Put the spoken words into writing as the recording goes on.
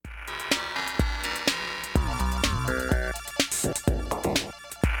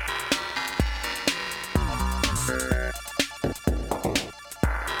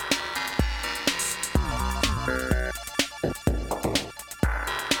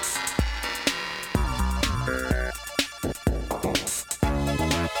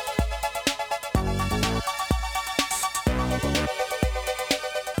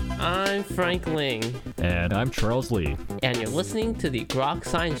Frank Ling. And I'm Charles Lee. And you're listening to the Grok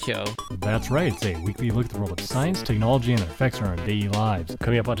Science Show. That's right, it's a weekly look at the world of science, technology, and their effects on our daily lives.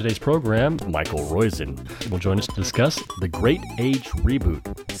 Coming up on today's program, Michael Roizen will join us to discuss the Great Age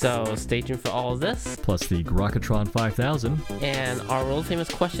Reboot. So stay tuned for all of this. Plus the Grokatron 5000. And our world-famous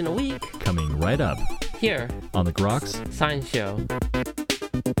question a week. Coming right up. Here. On the Groks Science Show.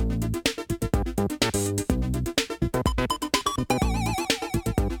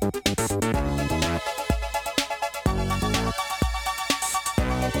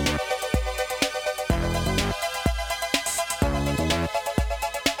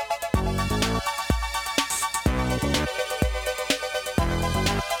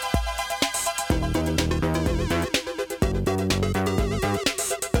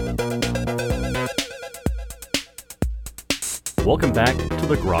 Welcome back to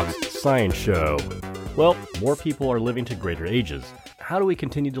the Groks Science Show. Well, more people are living to greater ages. How do we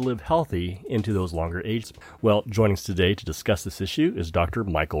continue to live healthy into those longer ages? Well, joining us today to discuss this issue is Dr.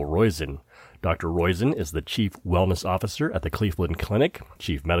 Michael Roizen. Dr. Roizen is the Chief Wellness Officer at the Cleveland Clinic,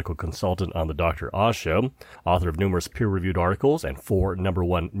 Chief Medical Consultant on The Dr. Oz Show, author of numerous peer-reviewed articles and 4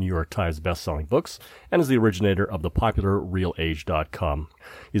 #1 New York Times best-selling books, and is the originator of the popular RealAge.com.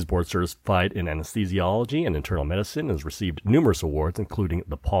 He's board-certified in anesthesiology and internal medicine and has received numerous awards, including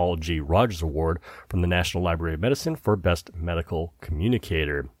the Paul G. Rogers Award from the National Library of Medicine for Best Medical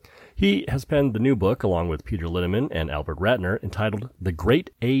Communicator. He has penned the new book, along with Peter Linneman and Albert Ratner, entitled The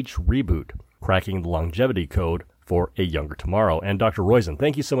Great Age Reboot, Cracking the Longevity Code for a Younger Tomorrow. And Dr. Roizen,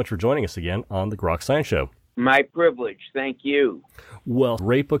 thank you so much for joining us again on the Grok Science Show. My privilege. Thank you. Well,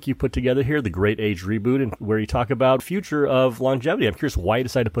 great book you put together here, The Great Age Reboot, and where you talk about future of longevity. I'm curious why you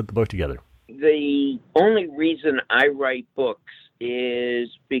decided to put the book together. The only reason I write books is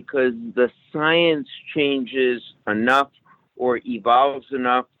because the science changes enough or evolves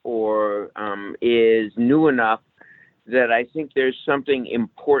enough or is new enough that I think there's something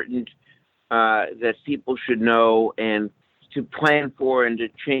important that people should know and to plan for and to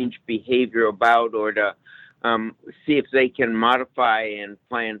change behavior about or to see if they can modify and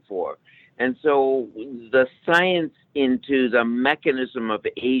plan for. And so the science into the mechanism of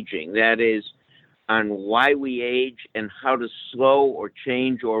aging, that is, on why we age and how to slow or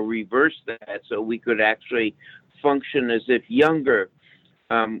change or reverse that so we could actually function as if younger,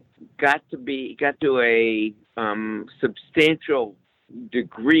 got to a substantial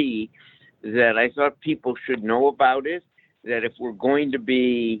degree that I thought people should know about it, that if we're going to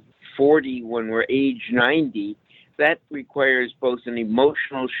be 40 when we're age 90, that requires both an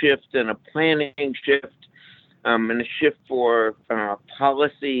emotional shift and a planning shift, and a shift for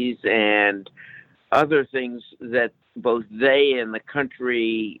policies and other things that both they and the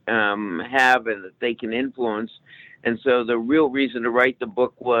country have and that they can influence. And so the real reason to write the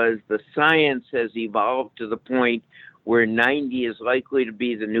book was the science has evolved to the point where 90 is likely to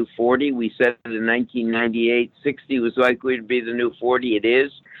be the new 40. We said in 1998, 60 was likely to be the new 40. It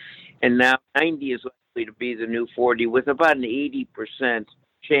is. And now 90 is likely to be the new 40 with about an 80%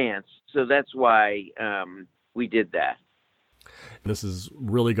 chance. So that's why we did that. This is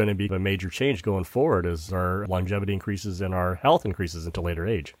really going to be a major change going forward as our longevity increases and our health increases into later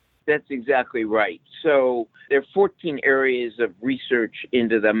age. That's exactly right. So there are 14 areas of research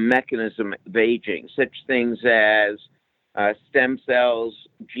into the mechanism of aging, such things as stem cells,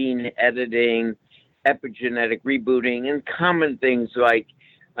 gene editing, epigenetic rebooting, and common things like,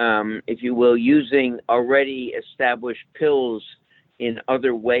 if you will, using already established pills in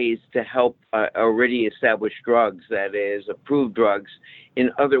other ways to help already established drugs, that is, approved drugs, in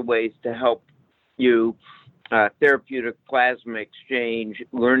other ways to help you. Therapeutic plasma exchange,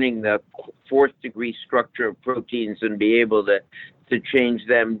 learning the fourth degree structure of proteins and be able to change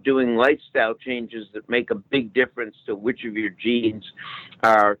them, doing lifestyle changes that make a big difference to which of your genes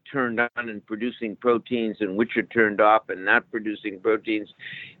are turned on and producing proteins and which are turned off and not producing proteins.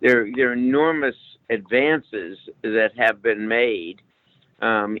 There are enormous advances that have been made,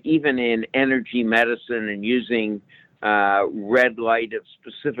 even in energy medicine and using red light of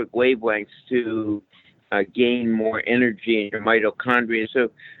specific wavelengths to gain more energy in your mitochondria.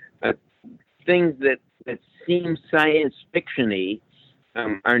 So things that seem science fiction-y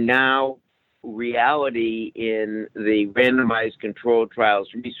are now reality in the randomized controlled trials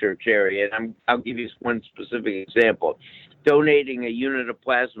research area. And I'll give you one specific example. Donating a unit of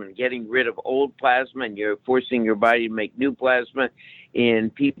plasma and getting rid of old plasma, and you're forcing your body to make new plasma in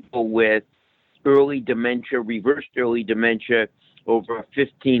people with early dementia, reversed early dementia over a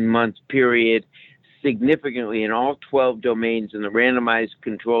 15-month period, significantly in all 12 domains in the randomized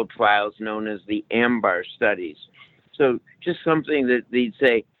controlled trials known as the AMBAR studies. So just something that they'd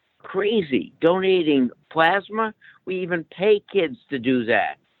say, crazy. Donating plasma, we even pay kids to do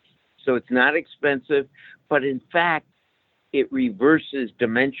that. So it's not expensive, but in fact, it reverses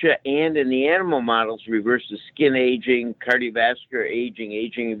dementia, and in the animal models, reverses skin aging, cardiovascular aging,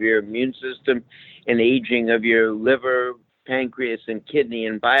 aging of your immune system, and aging of your liver, pancreas, and kidney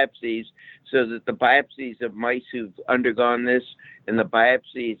in biopsies, so that the biopsies of mice who've undergone this and the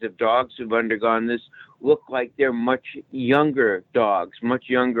biopsies of dogs who've undergone this look like they're much younger dogs, much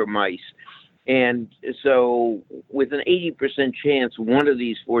younger mice. And so with an 80% chance, one of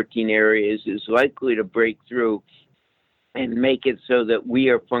these 14 areas is likely to break through and make it so that we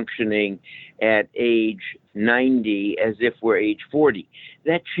are functioning at age 90 as if we're age 40.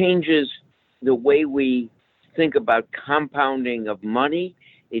 That changes the way we think about compounding of money.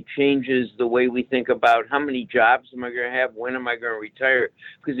 It changes the way we think about how many jobs am I going to have, when am I going to retire?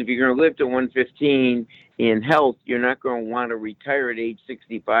 Because if you're going to live to 115 in health, you're not going to want to retire at age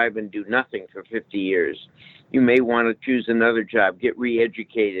 65 and do nothing for 50 years. You may want to choose another job, get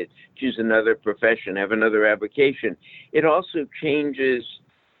re-educated, choose another profession, have another avocation. It also changes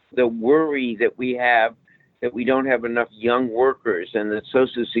the worry that we have that we don't have enough young workers and that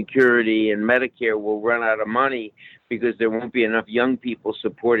Social Security and Medicare will run out of money because there won't be enough young people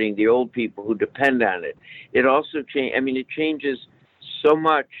supporting the old people who depend on it. It also it changes so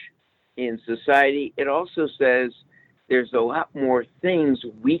much in society. It also says there's a lot more things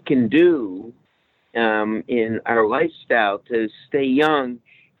we can do in our lifestyle to stay young,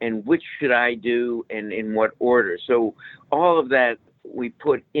 and which should I do and in what order. So all of that we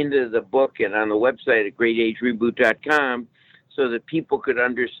put into the book and on the website at greatagereboot.com so that people could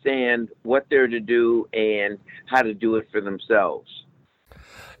understand what they're to do and how to do it for themselves.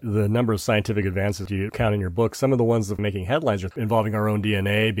 The number of scientific advances you count in your book, some of the ones that are making headlines are involving our own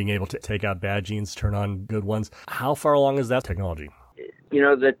DNA, being able to take out bad genes, turn on good ones. How far along is that technology?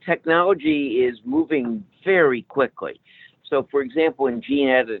 The technology is moving very quickly. So, for example, in gene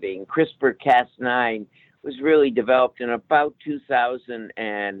editing, CRISPR-Cas9 was really developed in about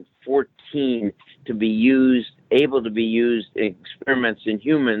 2014 to be able to be used in experiments in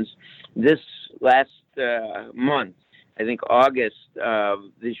humans. This last month, I think August of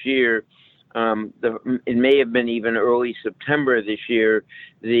this year, it may have been even early September this year,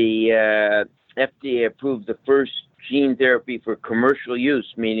 the FDA approved the first gene therapy for commercial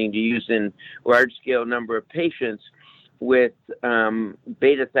use, meaning to use in large-scale number of patients with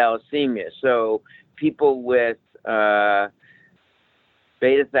beta thalassemia. So people with beta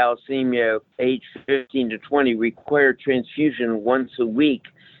thalassemia age 15 to 20 require transfusion once a week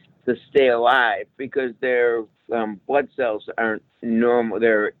to stay alive because their blood cells aren't normal.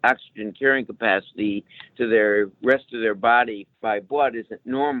 Their oxygen carrying capacity to their rest of their body by blood isn't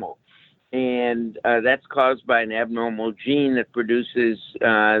normal. And that's caused by an abnormal gene that produces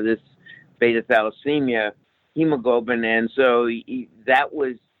this beta thalassemia hemoglobin. And so that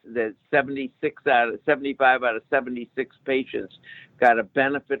was the 75 out of 76 patients got a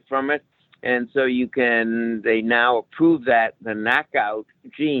benefit from it. And so they now approve that the knockout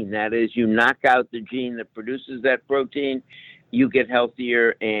gene, that is, you knock out the gene that produces that protein, you get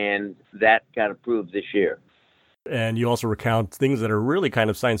healthier, and that got approved this year. And you also recount things that are really kind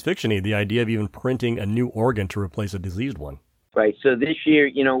of science fiction-y, the idea of even printing a new organ to replace a diseased one. Right. So this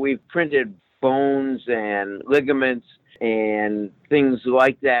year, we've printed bones and ligaments and things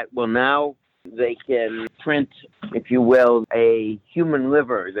like that. Well, now they can print, if you will, a human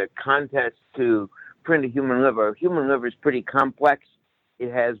liver. The contest to print a human liver. A human liver is pretty complex.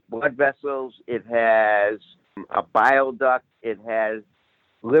 It has blood vessels. It has a bile duct. It has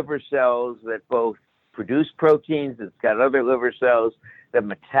liver cells that both produce proteins. It's got other liver cells that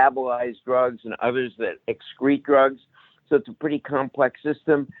metabolize drugs and others that excrete drugs. So it's a pretty complex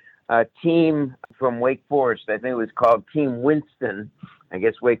system. A team from Wake Forest, I think it was called Team Winston. I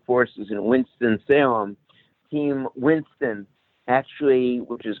guess Wake Forest is in Winston-Salem. Team Winston, actually,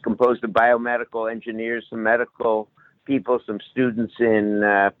 which is composed of biomedical engineers, some medical people, some students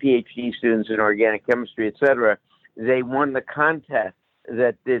PhD students in organic chemistry, etc. They won the contest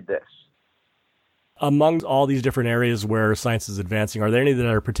that did this. Among all these different areas where science is advancing, are there any that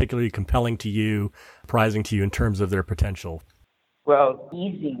are particularly compelling to you, surprising to you in terms of their potential? Well,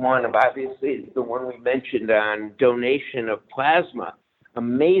 easy one, obviously, is the one we mentioned on donation of plasma.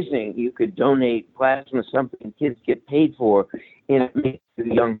 Amazing. You could donate plasma, something kids get paid for, and it makes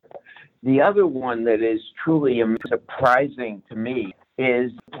you younger. The other one that is truly surprising to me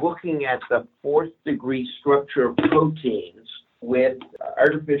is looking at the fourth degree structure of proteins with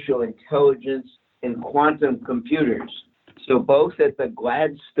artificial intelligence and quantum computers. So both at the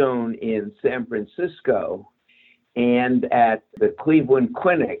Gladstone in San Francisco and at the Cleveland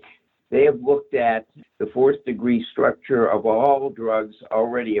Clinic, they have looked at the fourth degree structure of all drugs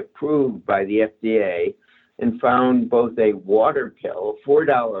already approved by the FDA and found both a water pill,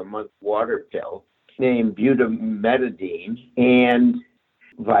 $4 a month water pill named butamidine, and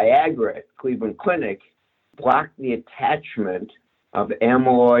Viagra at Cleveland Clinic blocked the attachment of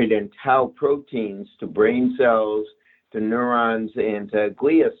amyloid and tau proteins to brain cells, to neurons, and to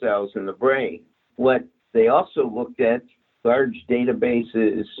glia cells in the brain. What they also looked at, large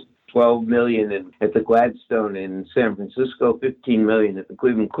databases, 12 million at the Gladstone in San Francisco, 15 million at the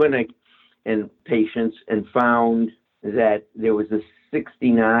Cleveland Clinic, and patients, and found that there was a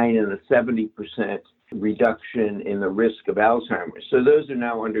 69 and a 70% reduction in the risk of Alzheimer's. So those are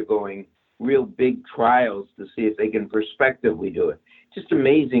now undergoing real big trials to see if they can prospectively do it. Just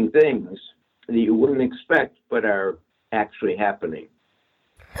amazing things that you wouldn't expect, but are actually happening.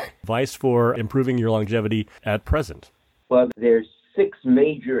 Advice for improving your longevity at present? Well, there's 6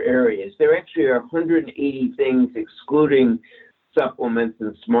 major areas. There actually are 180 things, excluding supplements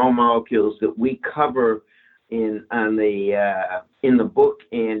and small molecules, that we cover in the book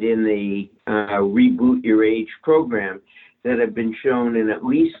and in the Reboot Your Age program that have been shown in at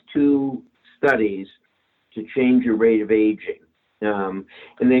least 2 studies to change your rate of aging. And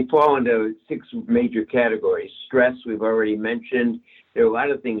they fall into 6 major categories. Stress, we've already mentioned. There are a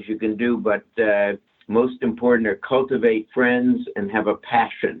lot of things you can do, but most important are cultivate friends and have a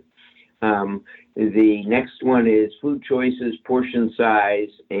passion. The next one is food choices, portion size,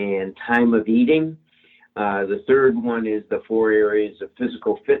 and time of eating. The third one is the 4 areas of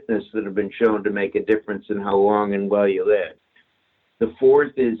physical fitness that have been shown to make a difference in how long and well you live. The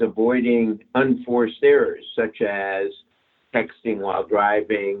fourth is avoiding unforced errors, such as texting while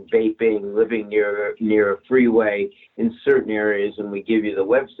driving, vaping, living near a freeway in certain areas, and we give you the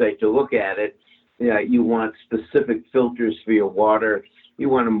website to look at it. You want specific filters for your water. You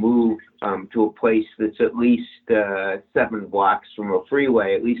want to move to a place that's at least 7 blocks from a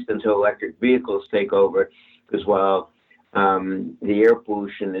freeway, at least until electric vehicles take over, because while the air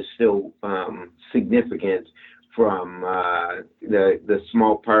pollution is still significant from the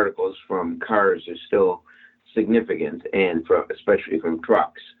small particles from cars are still significant, and especially from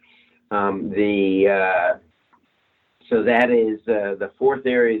trucks. So that is the fourth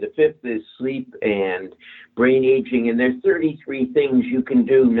area. The fifth is sleep and brain aging. And there's 33 things you can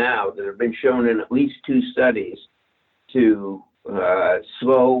do now that have been shown in at least 2 studies to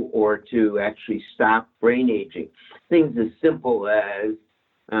slow or to actually stop brain aging. Things as simple as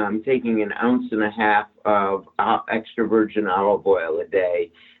taking 1.5 ounces of extra virgin olive oil a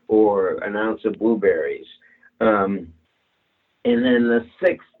day, or 1 ounce of blueberries. And then the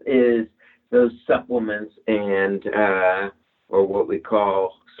 6th is those supplements and or what we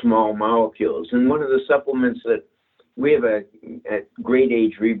call small molecules. And one of the supplements that we have at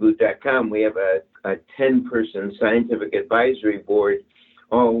greatagereboot.com, we have a 10-person scientific advisory board,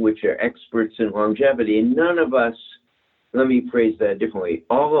 all of which are experts in longevity. And none of us, let me phrase that differently,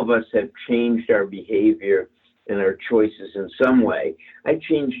 all of us have changed our behavior and our choices in some way. I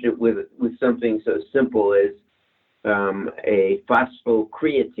changed it with something so simple as a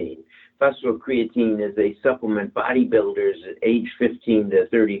phosphocreatine. Phosphocreatine is a supplement bodybuilders at age 15 to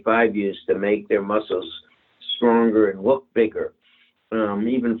 35 use to make their muscles stronger and look bigger.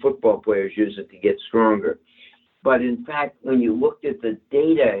 Even football players use it to get stronger. But in fact, when you looked at the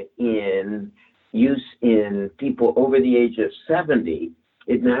data in use in people over the age of 70,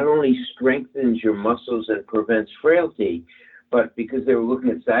 it not only strengthens your muscles and prevents frailty, but because they were looking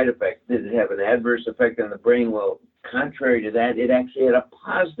at side effects, did it have an adverse effect on the brain? Well, contrary to that, it actually had a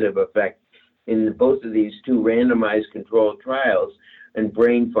positive effect in both of these 2 randomized controlled trials and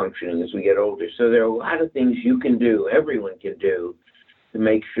brain functioning as we get older. So there are a lot of things you can do, everyone can do, to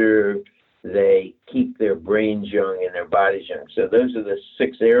make sure they keep their brains young and their bodies young. So those are the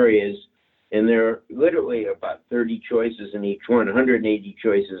 6 areas, and there are literally about 30 choices in each one, 180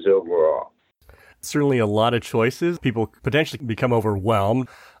 choices overall. Certainly a lot of choices. People potentially become overwhelmed.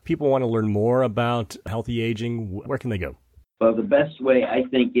 People want to learn more about healthy aging. Where can they go? Well, the best way, I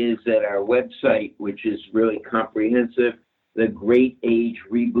think, is at our website, which is really comprehensive,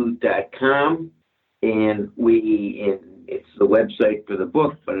 thegreatagereboot.com. And it's the website for the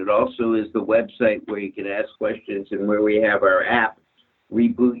book, but it also is the website where you can ask questions and where we have our app,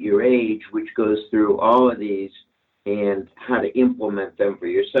 Reboot Your Age, which goes through all of these and how to implement them for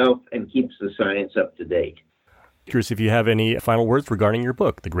yourself and keeps the science up to date. Curious if you have any final words regarding your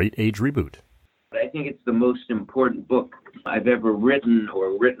book, The Great Age Reboot. I think it's the most important book I've ever written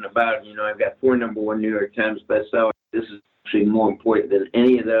or written about. You know, I've got 4 #1 New York Times bestsellers. This is actually more important than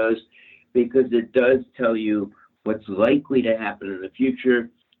any of those because it does tell you what's likely to happen in the future,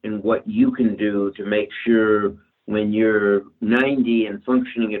 and what you can do to make sure when you're 90 and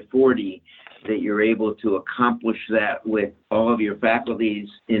functioning at 40 that you're able to accomplish that with all of your faculties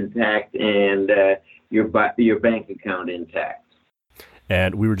intact and your bank account intact.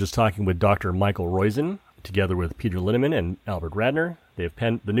 And we were just talking with Dr. Michael Roizen, together with Peter Linneman and Albert Radner. They have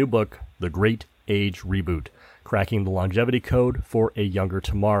penned the new book, The Great Age Reboot, Cracking the Longevity Code for a Younger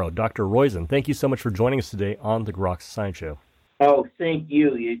Tomorrow. Dr. Roizen, thank you so much for joining us today on the Grok Science Show. Oh, thank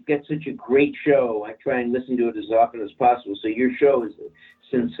you. You get such a great show. I try and listen to it as often as possible. So your show is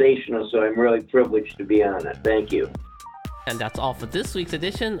sensational, so I'm really privileged to be on it. Thank you. And that's all for this week's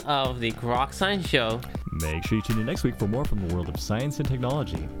edition of the Grok Science Show. Make sure you tune in next week for more from the world of science and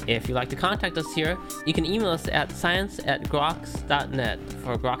technology. If you'd like to contact us here, you can email us at science@groks.net.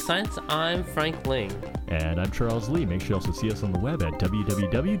 For Grok Science, I'm Frank Ling. And I'm Charles Lee. Make sure you also see us on the web at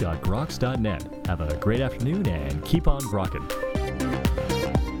www.groks.net. Have a great afternoon and keep on grokking.